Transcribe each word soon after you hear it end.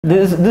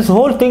This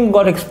whole thing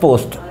got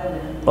exposed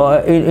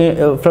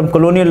from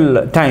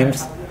colonial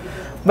times.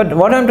 But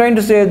what I'm trying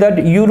to say is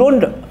that you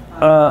don't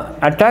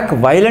attack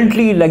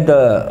violently like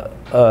the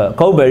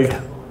cow belt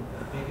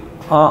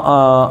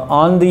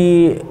on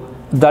the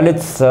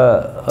Dalits,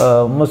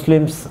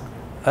 Muslims,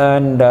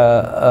 and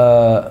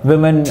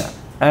women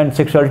and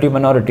sexuality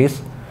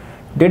minorities.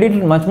 They did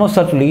it much more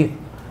subtly,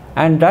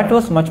 and that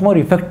was much more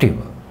effective.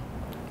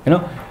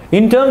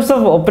 In terms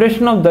of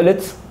oppression of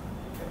Dalits,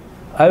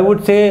 I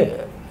would say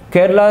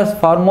Kerala is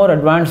far more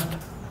advanced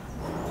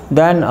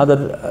than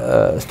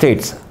other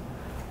states.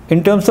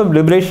 In terms of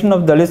liberation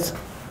of Dalits,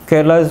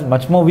 Kerala is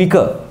much more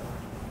weaker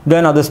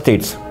than other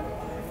states.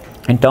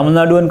 And Tamil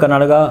Nadu and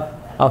Karnataka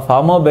are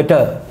far more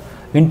better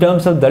in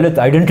terms of Dalit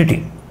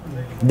identity.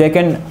 They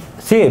can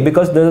say,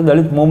 because there is a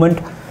Dalit movement,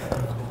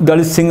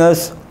 Dalit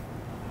singers,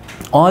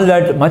 all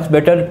that much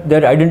better,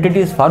 their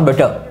identity is far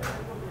better.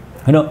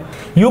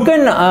 You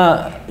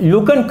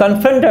can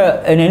confront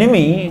an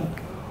enemy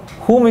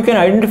whom you can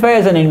identify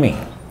as an enemy.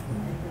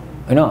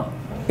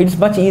 It's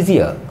much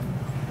easier.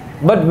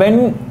 But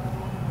when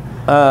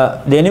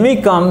the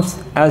enemy comes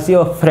as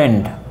your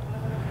friend,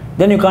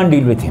 then you can't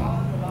deal with him.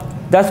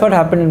 That's what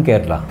happened in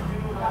Kerala.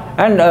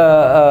 And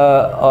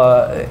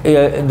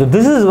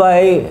this is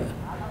why,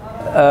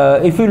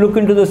 if you look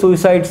into the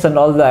suicides and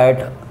all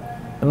that,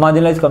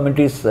 marginalized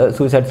communities'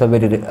 suicides are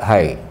very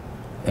high.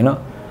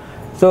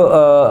 So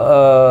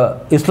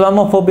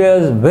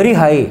Islamophobia is very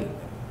high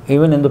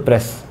even in the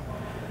press.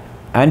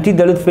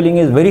 Anti-Dalit feeling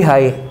is very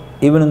high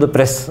even in the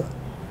press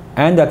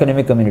and the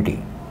academic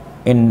community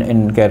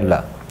in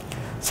Kerala.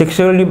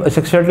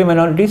 Sexuality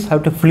minorities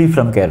have to flee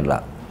from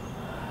Kerala.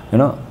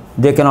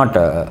 They cannot.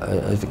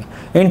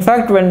 In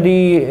fact, when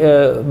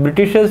the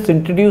Britishers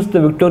introduced the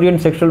Victorian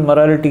sexual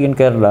morality in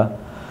Kerala,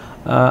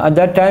 at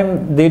that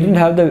time they didn't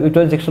have the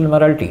Victorian sexual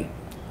morality.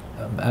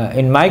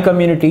 In my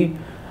community,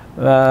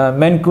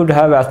 men could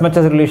have as much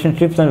as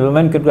relationships and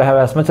women could have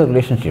as much as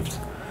relationships.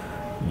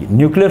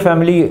 Nuclear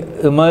family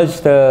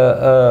emerged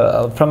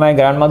from my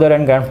grandmother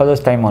and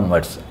grandfather's time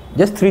onwards,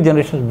 just 3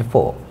 generations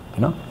before.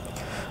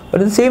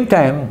 But at the same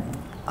time,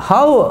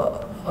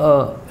 how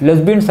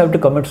lesbians have to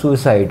commit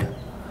suicide?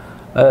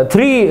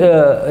 3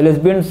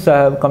 lesbians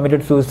have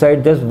committed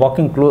suicide just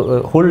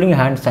holding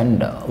hands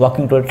and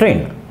walking to a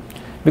train,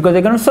 because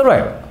they cannot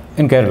survive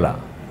in Kerala.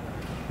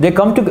 They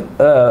come to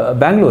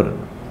Bangalore.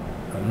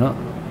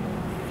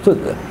 So,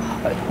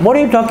 what are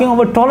you talking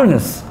about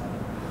tolerance?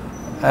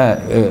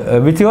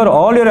 With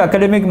all your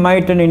academic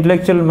might and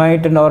intellectual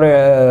might and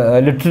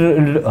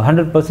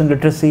 100%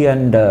 literacy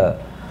and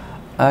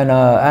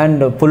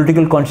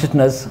political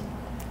consciousness,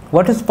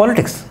 what is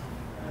politics?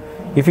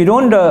 If you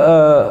don't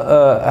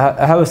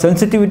have a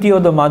sensitivity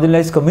of the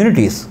marginalized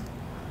communities,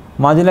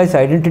 marginalized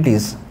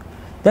identities,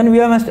 then we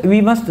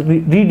must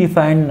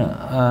redefine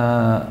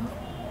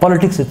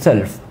politics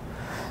itself.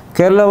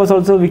 Kerala was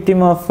also a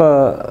victim of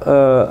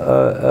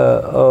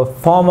a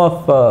form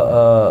of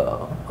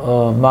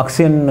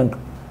Marxian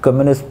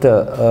communist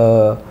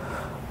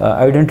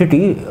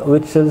identity,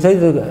 which says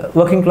the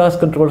working class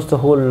controls the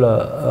whole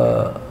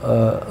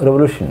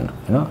revolution.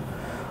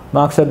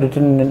 Marx had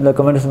written in the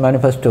Communist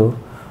Manifesto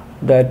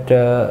that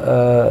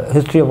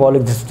history of all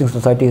existing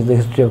society is the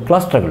history of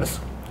class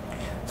struggles.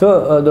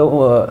 So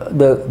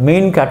the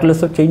main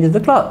catalyst of change is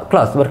the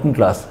working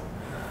class.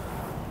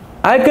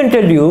 I can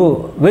tell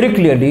you very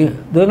clearly,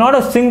 there is not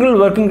a single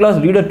working class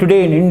leader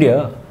today in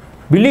India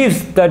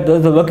believes that there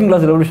is a working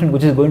class revolution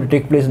which is going to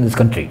take place in this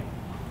country.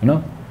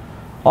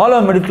 All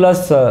our middle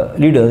class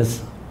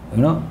leaders,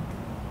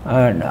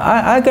 and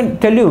I can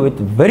tell you with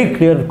very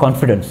clear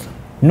confidence,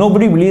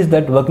 nobody believes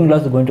that working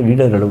class is going to lead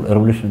a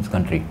revolution in this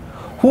country.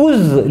 Who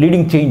is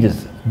leading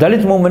changes?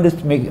 Dalit movement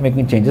is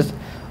making changes.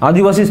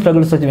 Adivasi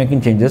struggles are making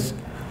changes.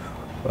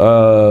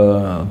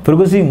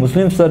 Progressive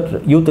Muslims,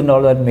 youth and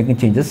all that making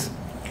changes.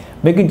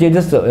 Making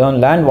changes on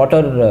land,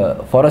 water,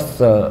 forests.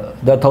 There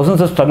are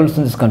thousands of struggles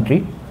in this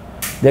country.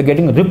 They are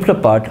getting ripped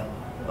apart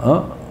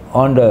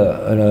on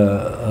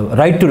the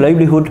right to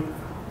livelihood,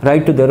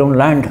 right to their own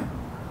land,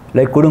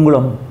 like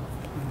Kudungulam,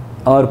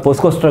 or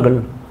Posco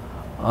struggle,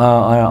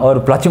 or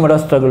Plachimada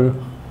struggle,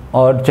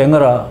 or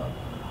Chengara,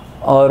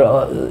 or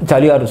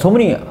Chaliar. So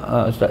many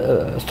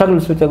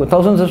struggles, which are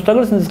thousands of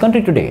struggles in this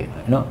country today.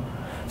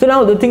 So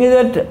now the thing is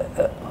that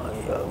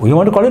we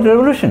want to call it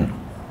revolution.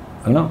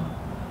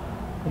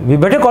 We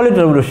better call it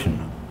revolution.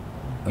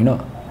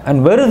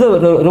 And where is the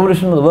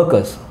revolution of the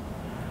workers?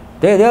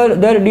 They are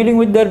dealing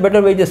with their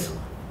better wages.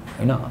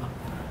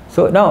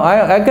 So now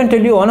I can tell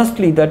you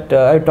honestly that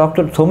I talked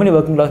to so many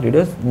working class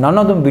leaders. None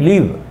of them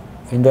believe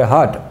in their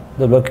heart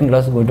the working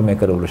class is going to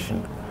make a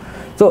revolution.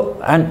 So,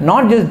 and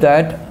not just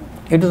that,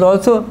 it is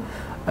also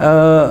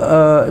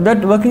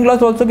that working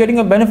class also getting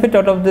a benefit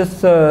out of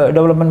this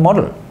development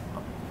model.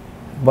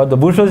 But the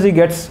bourgeoisie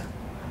gets,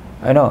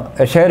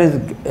 a share is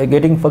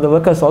getting for the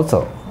workers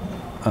also.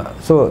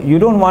 So you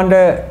don't want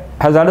a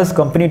hazardous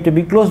company to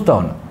be closed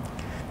down.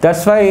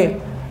 That's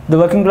why the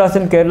working class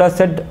in Kerala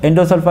said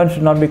endosulfan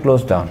should not be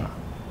closed down.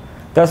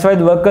 That's why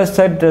the workers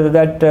said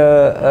that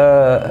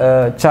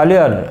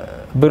Chaliar,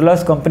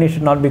 Birla's company,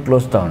 should not be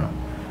closed down.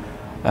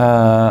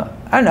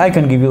 And I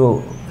can give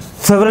you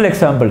several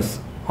examples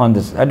on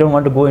this. I don't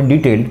want to go in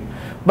detail,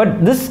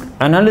 but this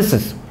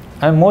analysis,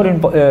 I'm more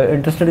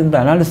interested in the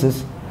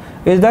analysis,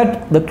 is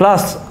that the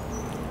class,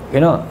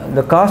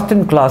 the caste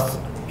and class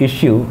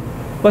issue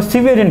was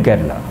severe in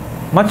Kerala,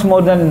 much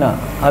more than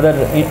other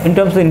in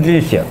terms of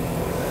Indonesia.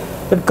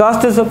 That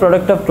caste is a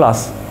product of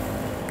class.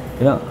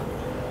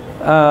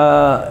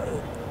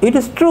 It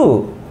is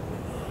true,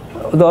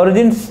 the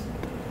origins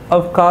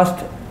of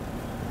caste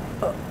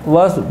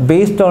was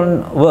based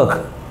on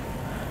work.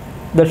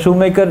 The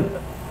shoemaker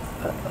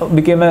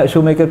became a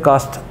shoemaker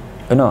caste,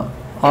 or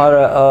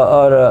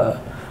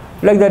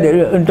like that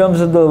in terms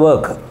of the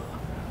work.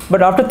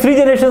 But after 3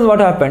 generations, what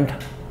happened?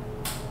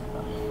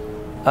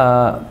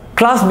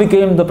 Class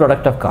became the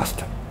product of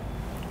caste.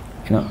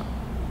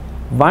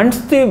 Once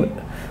the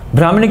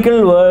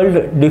Brahminical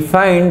world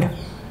defined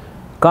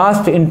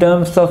caste in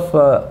terms of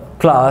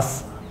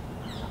class,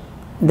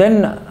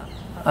 then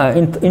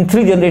in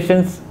 3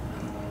 generations,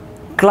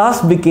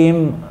 class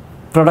became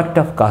product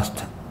of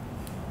caste.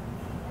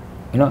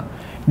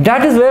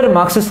 That is where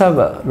Marxists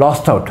have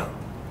lost out.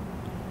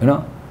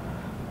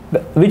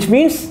 Which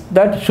means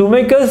that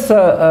shoemakers,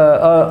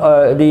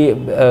 the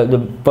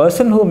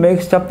person who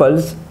makes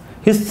chappals,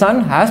 his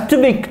son has to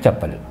make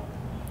chappal.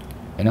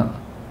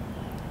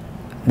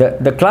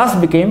 The class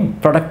became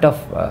product of,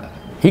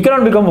 he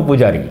cannot become a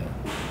pujari.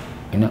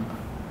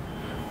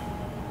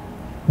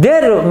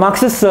 There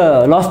Marxists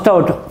lost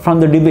out from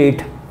the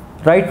debate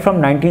right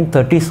from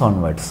 1930s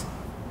onwards.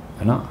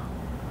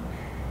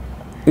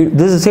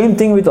 This is the same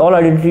thing with all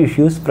identity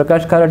issues.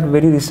 Prakash Karat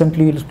very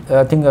recently,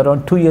 I think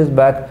around 2 years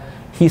back,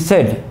 he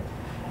said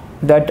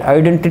that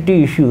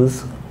identity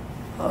issues,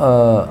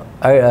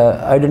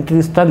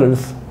 identity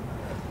struggles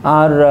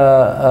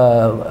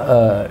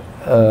are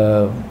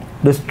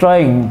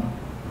destroying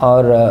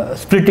or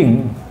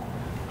splitting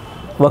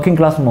working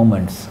class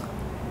movements.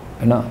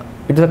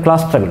 It is a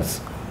class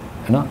struggles.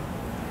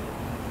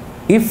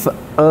 If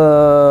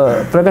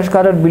Prakash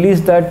Karat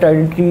believes that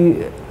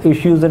identity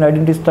issues and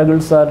identity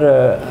struggles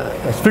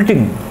are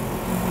splitting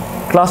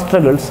class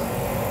struggles,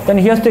 then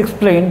he has to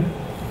explain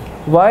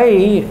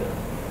why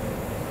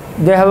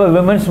they have a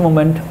women's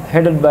movement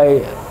headed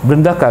by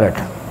Brinda Karat.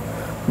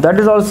 That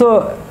is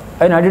also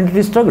an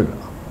identity struggle.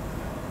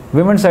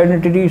 Women's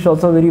identity is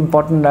also very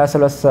important, as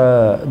well as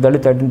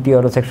Dalit identity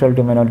or a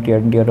sexuality minority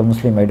identity or a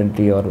Muslim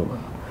identity or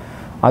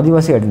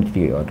Adivasi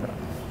identity or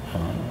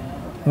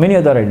many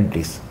other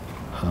identities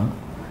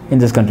in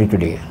this country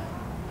today.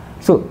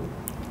 So,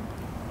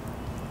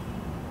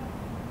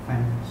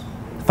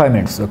 5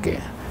 minutes, okay.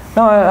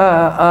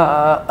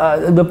 Now,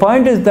 the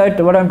point is that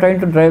what I am trying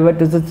to drive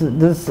at is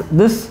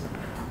this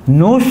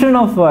notion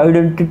of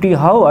identity,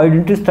 how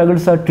identity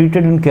struggles are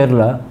treated in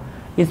Kerala,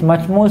 is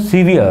much more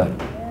severe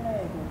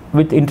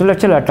with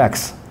intellectual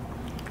attacks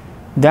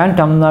than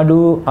Tamil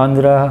Nadu,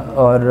 Andhra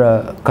or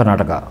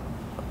Karnataka.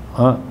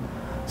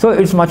 So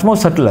it's much more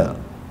subtler.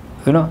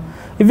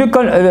 If you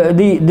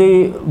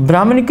the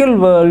Brahminical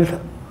world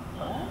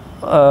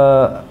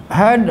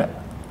had,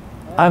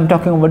 I am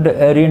talking about the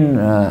Aryan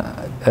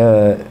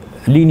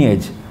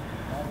lineage,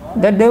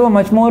 that they were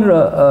much more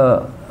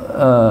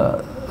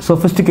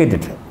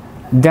sophisticated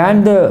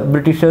than the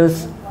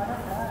Britishers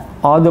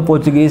or the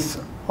Portuguese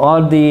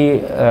or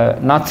the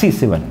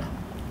Nazis even.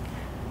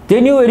 They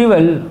knew very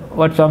well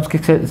what Chomsky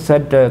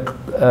said,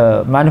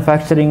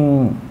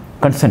 manufacturing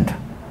consent.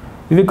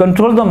 If you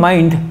control the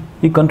mind,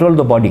 you control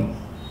the body.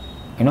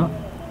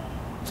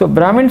 So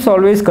Brahmins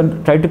always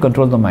try to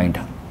control the mind.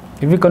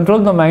 If you control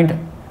the mind,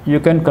 you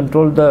can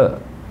control the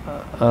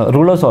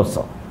rulers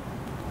also.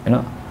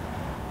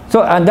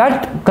 So and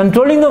that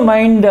controlling the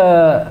mind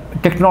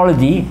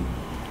technology,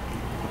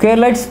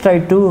 Keralites try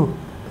to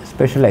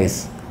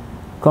specialize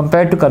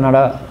compared to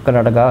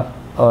Karnataka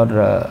or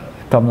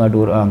Tamil Nadu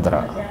or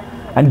Andhra.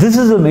 And this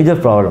is a major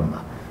problem.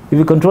 If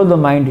you control the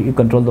mind, you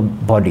control the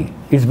body.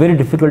 It's very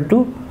difficult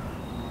to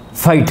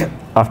fight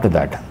after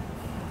that.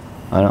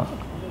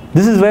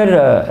 This is where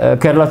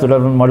Kerala's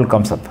development model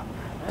comes up.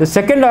 The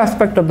second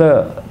aspect of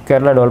the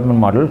Kerala development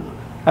model,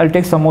 I'll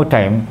take some more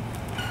time.